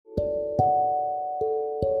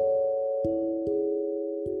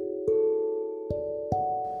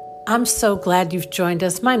I'm so glad you've joined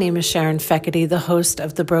us. My name is Sharon Feckety, the host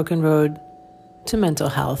of the Broken Road to Mental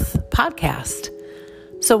Health podcast.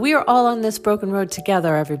 So we are all on this broken road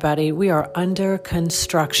together, everybody. We are under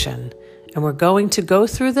construction, and we're going to go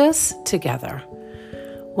through this together.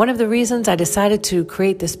 One of the reasons I decided to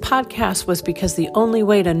create this podcast was because the only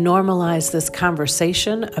way to normalize this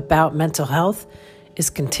conversation about mental health is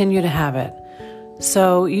continue to have it.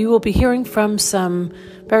 So you will be hearing from some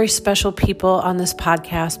very special people on this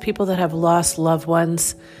podcast, people that have lost loved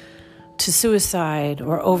ones to suicide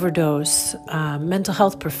or overdose, mental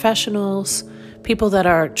health professionals, people that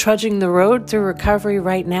are trudging the road through recovery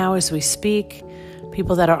right now as we speak,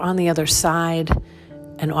 people that are on the other side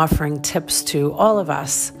and offering tips to all of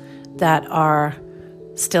us that are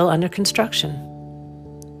still under construction.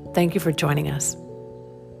 Thank you for joining us.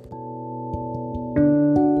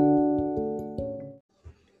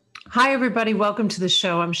 Hi, everybody. Welcome to the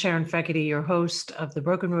show. I'm Sharon Feckety, your host of the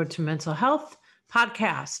Broken Road to Mental Health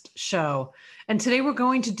podcast show. And today we're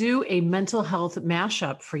going to do a mental health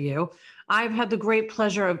mashup for you. I've had the great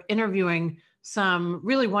pleasure of interviewing some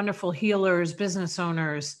really wonderful healers, business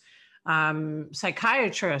owners,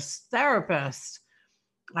 psychiatrists, therapists.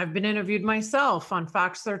 I've been interviewed myself on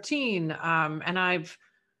Fox 13, and I've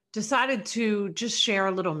decided to just share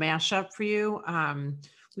a little mashup for you.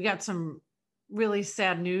 We got some really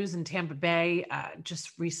sad news in Tampa Bay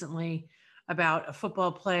just recently about a football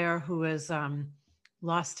player who has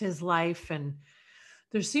lost his life. And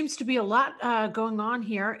there seems to be a lot going on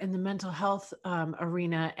here in the mental health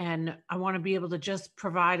arena. And I want to be able to just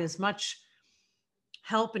provide as much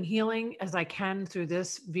help and healing as I can through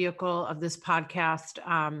this vehicle of this podcast.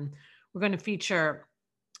 We're going to feature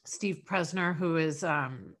Steve Presner, who is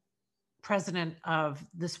president of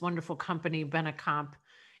this wonderful company, Benecomp,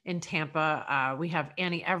 in Tampa. We have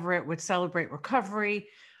Annie Everett with Celebrate Recovery,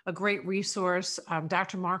 a great resource.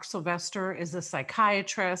 Dr. Mark Sylvester is a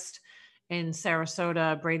psychiatrist in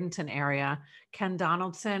Sarasota, Bradenton area. Ken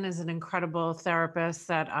Donaldson is an incredible therapist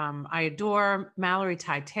that I adore. Mallory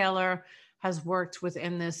Ty Taylor has worked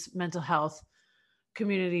within this mental health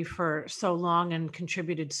community for so long and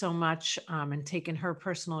contributed so much and taken her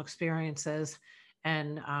personal experiences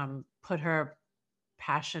and put her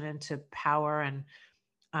passion into power. And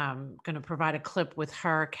going to provide a clip with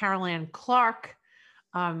her. Carol Ann Clark,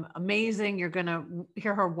 amazing. You're going to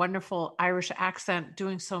hear her wonderful Irish accent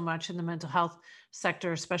doing so much in the mental health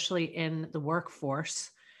sector, especially in the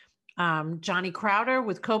workforce. Johnny Crowder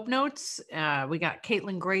with Cope Notes. We got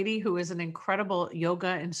Caitlin Grady, who is an incredible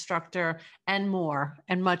yoga instructor, and more,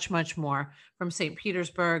 and much, much more from St.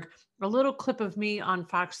 Petersburg. A little clip of me on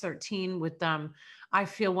Fox 13 with I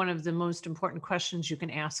feel one of the most important questions you can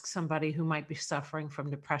ask somebody who might be suffering from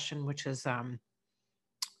depression, which is,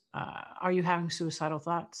 are you having suicidal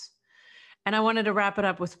thoughts? And I wanted to wrap it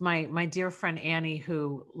up with my dear friend Annie,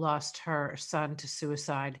 who lost her son to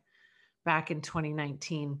suicide back in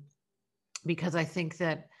 2019, because I think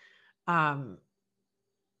that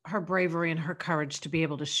her bravery and her courage to be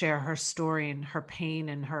able to share her story and her pain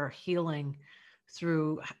and her healing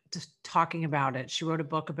through just talking about it. She wrote a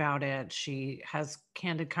book about it. She has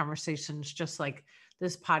candid conversations just like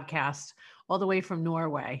this podcast all the way from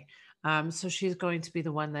Norway. So she's going to be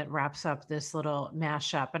the one that wraps up this little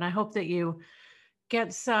mashup. And I hope that you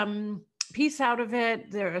get some peace out of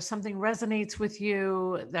it. Something resonates with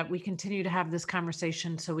you, that we continue to have this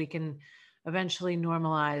conversation so we can eventually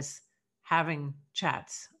normalize having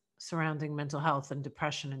chats surrounding mental health and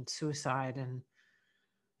depression and suicide and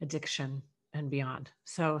addiction and beyond.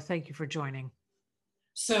 So thank you for joining.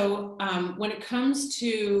 So when it comes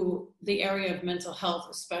to the area of mental health,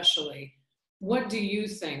 especially, what do you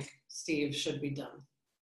think, Steve, should be done?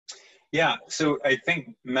 Yeah, so I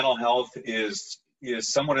think mental health is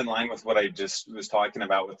somewhat in line with what I just was talking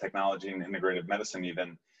about with technology and integrative medicine,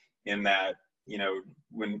 even in that, you know,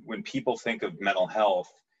 when people think of mental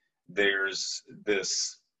health, there's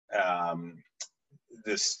this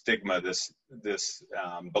stigma, this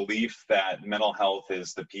belief that mental health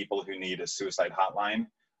is the people who need a suicide hotline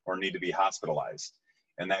or need to be hospitalized,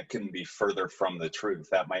 and that can be further from the truth.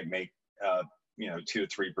 That might make 2 to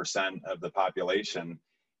 3% of the population,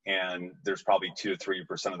 and there's probably 2 to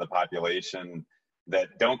 3% of the population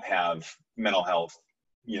that don't have mental health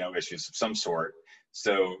issues of some sort.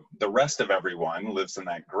 So the rest of everyone lives in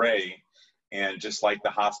that gray, and just like the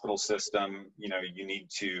hospital system, you need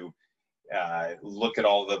to look at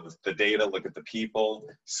all the data, look at the people,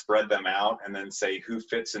 spread them out, and then say who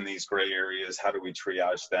fits in these gray areas, how do we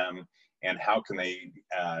triage them, and how can they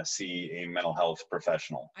see a mental health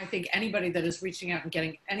professional? I think anybody that is reaching out and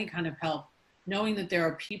getting any kind of help, knowing that there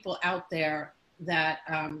are people out there that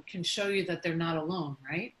can show you that they're not alone,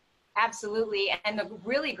 right? Absolutely. And the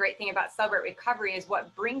really great thing about Celebrate Recovery is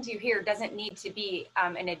what brings you here doesn't need to be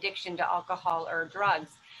an addiction to alcohol or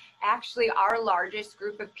drugs. Actually, our largest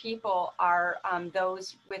group of people are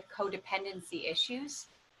those with codependency issues.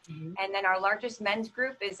 Mm-hmm. And then our largest men's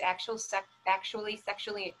group is actually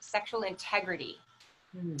sexual integrity.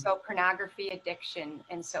 Mm-hmm. So pornography addiction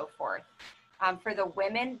and so forth. For the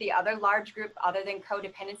women, the other large group other than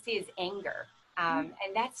codependency is anger. And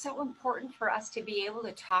that's so important for us to be able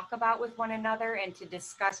to talk about with one another and to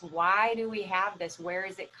discuss, why do we have this? Where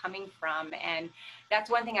is it coming from? And that's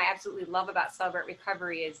one thing I absolutely love about Celebrate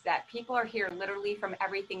Recovery, is that people are here literally from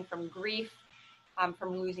everything from grief,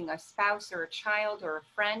 from losing a spouse or a child or a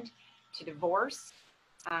friend, to divorce.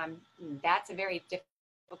 That's a very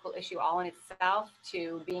difficult issue all in itself,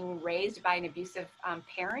 to being raised by an abusive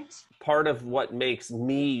parent. Part of what makes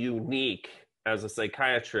me unique as a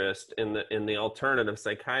psychiatrist in the alternative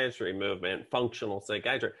psychiatry movement, functional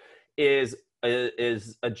psychiatry, is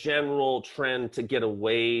a general trend to get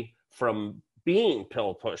away from being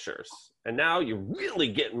pill pushers. And now you're really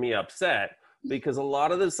getting me upset, because a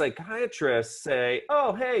lot of the psychiatrists say,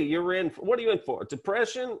 oh, hey, what are you in for?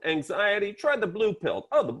 Depression, anxiety, try the blue pill.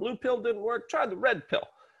 Oh, the blue pill didn't work, try the red pill.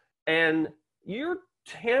 And you're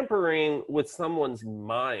tampering with someone's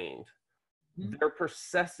mind,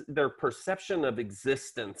 their perception of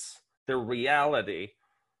existence, their reality,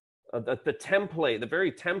 the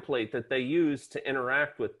very template that they use to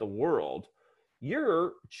interact with the world.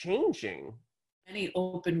 You're changing. Any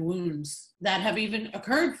open wounds that have even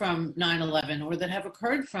occurred from 9/11, or that have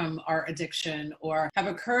occurred from our addiction, or have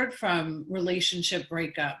occurred from relationship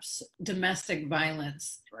breakups, domestic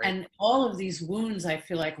violence. Right. And all of these wounds, I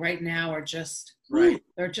feel like right now are just,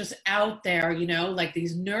 they're just out there, like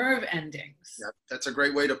these nerve endings. Yeah, that's a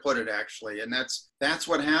great way to put it, actually. And that's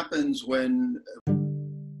what happens when...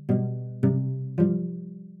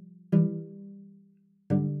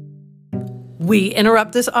 We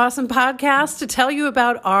interrupt this awesome podcast to tell you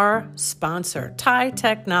about our sponsor, Thai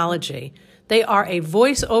Technology. They are a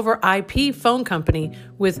voice over IP phone company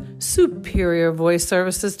with superior voice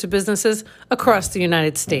services to businesses across the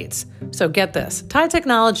United States. So get this, Thai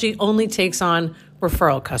Technology only takes on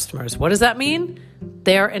referral customers. What does that mean?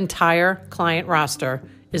 Their entire client roster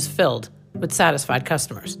is filled with satisfied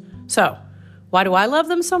customers. So why do I love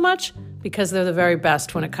them so much? Because they're the very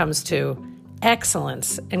best when it comes to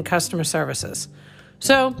excellence in customer services.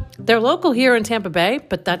 So they're local here in Tampa Bay,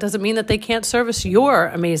 but that doesn't mean that they can't service your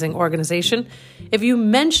amazing organization. If you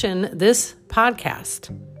mention this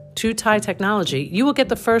podcast to Thai Technology, you will get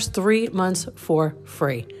the first 3 months for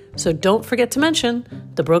free. So don't forget to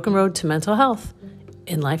mention the broken road to mental health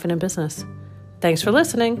in life and in business. Thanks for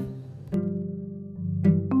listening.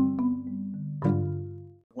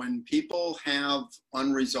 When people have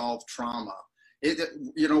unresolved trauma,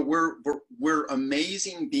 we're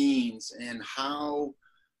amazing beings in how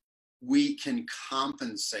we can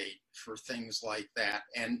compensate for things like that,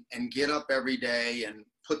 and get up every day and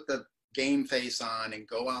put the game face on and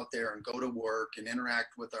go out there and go to work and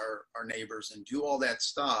interact with our neighbors and do all that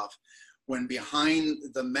stuff, when behind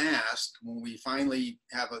the mask, when we finally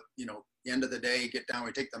have the end of the day, get down,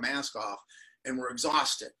 we take the mask off and we're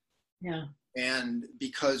exhausted. Yeah. And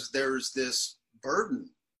because there's this burden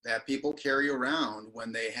that people carry around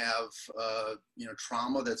when they have,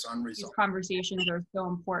 trauma that's unresolved. These conversations are so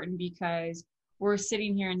important, because we're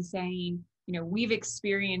sitting here and saying, we've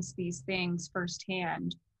experienced these things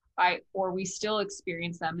firsthand, or we still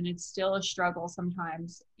experience them, and it's still a struggle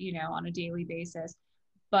sometimes, on a daily basis.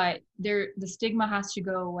 But the stigma has to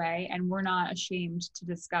go away, and we're not ashamed to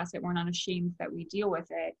discuss it. We're not ashamed that we deal with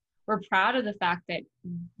it. We're proud of the fact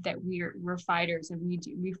that we're fighters, and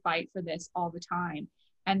we fight for this all the time.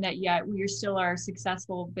 And that yet we still are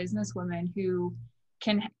successful businesswomen who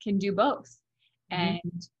can do both. Mm-hmm.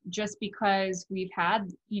 And just because we've had,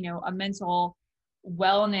 a mental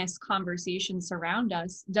wellness conversation surround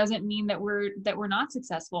us doesn't mean that we're not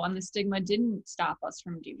successful, and the stigma didn't stop us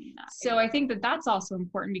from doing that. So I think that that's also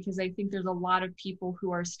important, because I think there's a lot of people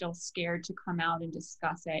who are still scared to come out and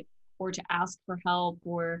discuss it, or to ask for help,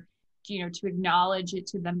 or to acknowledge it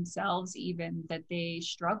to themselves, even that they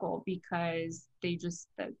struggle, because they just,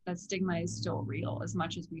 that stigma is still real as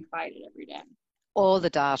much as we fight it every day. All the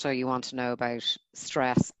data you want to know about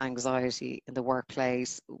stress, anxiety in the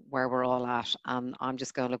workplace, where we're all at. And I'm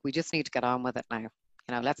just going, look, we just need to get on with it now.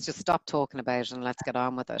 Let's just stop talking about it and let's get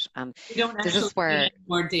on with it. And we don't actually need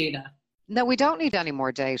more data. No, we don't need any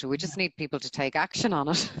more data. We just need people to take action on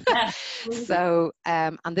it. Yes. So,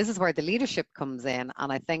 and this is where the leadership comes in.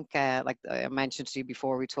 And I think, like I mentioned to you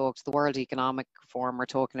before we talked, the World Economic Forum, we're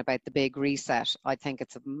talking about the big reset. I think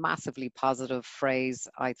it's a massively positive phrase.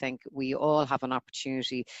 I think we all have an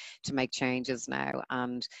opportunity to make changes now.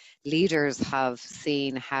 And leaders have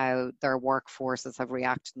seen how their workforces have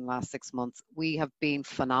reacted in the last 6 months. We have been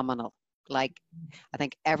phenomenal. Like, I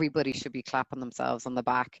think everybody should be clapping themselves on the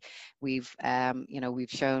back. We've, we've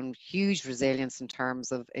shown huge resilience in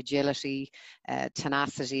terms of agility,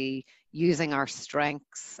 tenacity, using our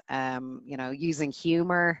strengths, using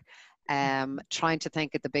humor, trying to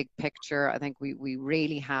think of the big picture. I think we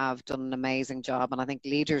really have done an amazing job. And I think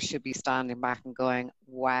leaders should be standing back and going,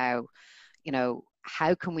 wow,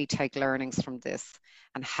 how can we take learnings from this?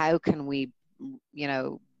 And how can we,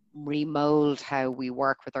 remold how we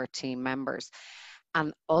work with our team members?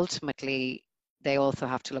 And ultimately, they also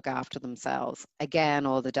have to look after themselves. Again,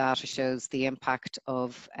 all the data shows the impact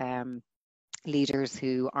of leaders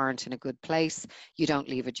who aren't in a good place. You don't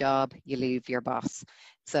leave a job, you leave your boss.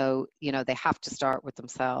 So, they have to start with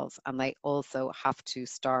themselves, and they also have to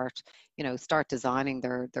start designing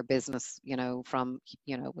their business, from,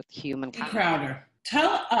 with human capital. Crowder,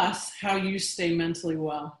 tell us how you stay mentally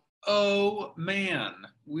well. Oh man,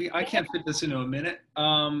 I can't fit this into a minute.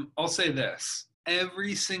 I'll say this.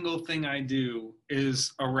 Every single thing I do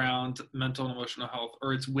is around mental and emotional health,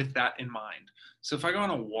 or it's with that in mind. So if I go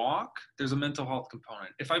on a walk, there's a mental health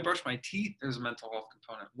component. If I brush my teeth, there's a mental health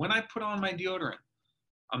component. When I put on my deodorant,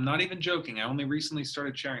 I'm not even joking. I only recently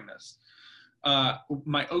started sharing this.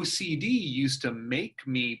 My OCD used to make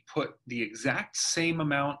me put the exact same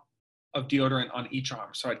amount of deodorant on each arm.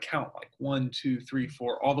 So I'd count like 1, 2, 3,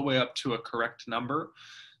 4, all the way up to a correct number.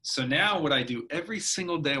 So now what I do every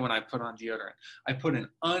single day when I put on deodorant, I put an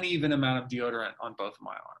uneven amount of deodorant on both of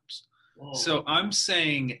my arms. Whoa. So I'm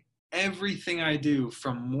saying everything I do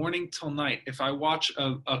from morning till night, if I watch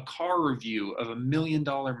a car review of $1 million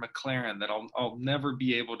McLaren that I'll never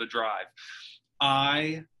be able to drive,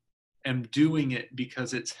 I am doing it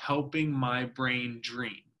because it's helping my brain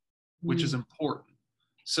dream, which is important.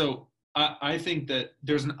 So I think that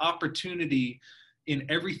there's an opportunity in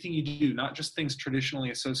everything you do, not just things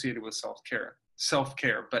traditionally associated with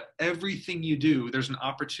self-care, but everything you do, there's an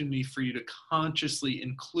opportunity for you to consciously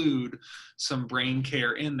include some brain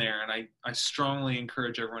care in there. And I strongly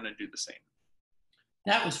encourage everyone to do the same.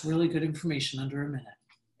 That was really good information under a minute.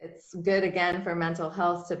 It's good, again, for mental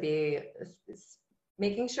health to be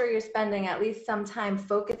making sure you're spending at least some time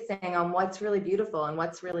focusing on what's really beautiful and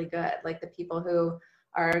what's really good. Like the people who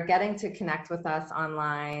are getting to connect with us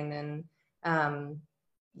online, and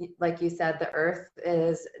like you said, the earth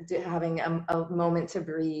is having a moment to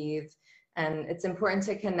breathe, and it's important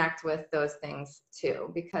to connect with those things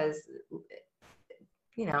too, because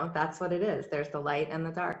that's what it is. There's the light and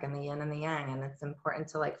the dark, and the yin and the yang, and it's important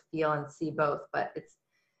to feel and see both. But it's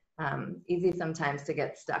easy sometimes to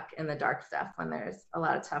get stuck in the dark stuff when there's a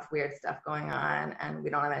lot of tough, weird stuff going on, and we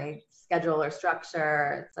don't have any schedule or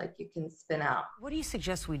structure. It's like you can spin out. What do you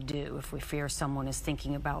suggest we do if we fear someone is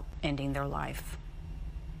thinking about ending their life?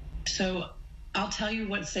 So I'll tell you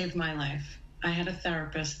what saved my life. I had a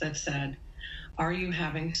therapist that said, "Are you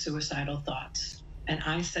having suicidal thoughts?" And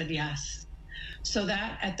I said yes. So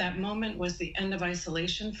that at that moment was the end of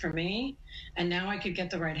isolation for me. And now I could get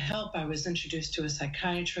the right help. I was introduced to a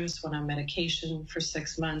psychiatrist, went on medication for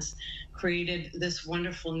 6 months, created this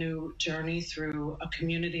wonderful new journey through a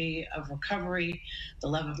community of recovery, the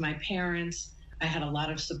love of my parents. I had a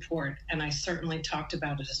lot of support, and I certainly talked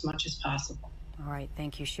about it as much as possible. All right,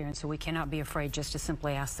 thank you, Sharon. So we cannot be afraid just to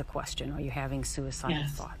simply ask the question, are you having suicidal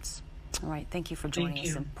thoughts? All right, thank you for joining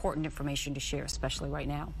us. Important information to share, especially right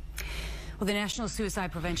now. Well, the National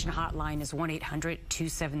Suicide Prevention Hotline is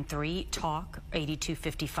 1-800-273-TALK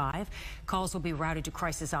 8255. Calls will be routed to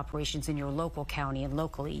crisis operations in your local county, and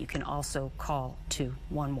locally you can also call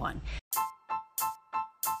 211.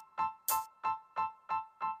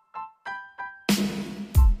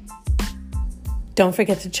 Don't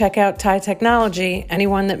forget to check out TIE Technology.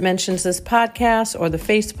 Anyone that mentions this podcast or the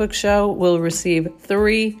Facebook show will receive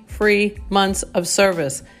 3 free months of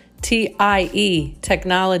service. TIE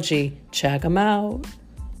Technology. Check them out.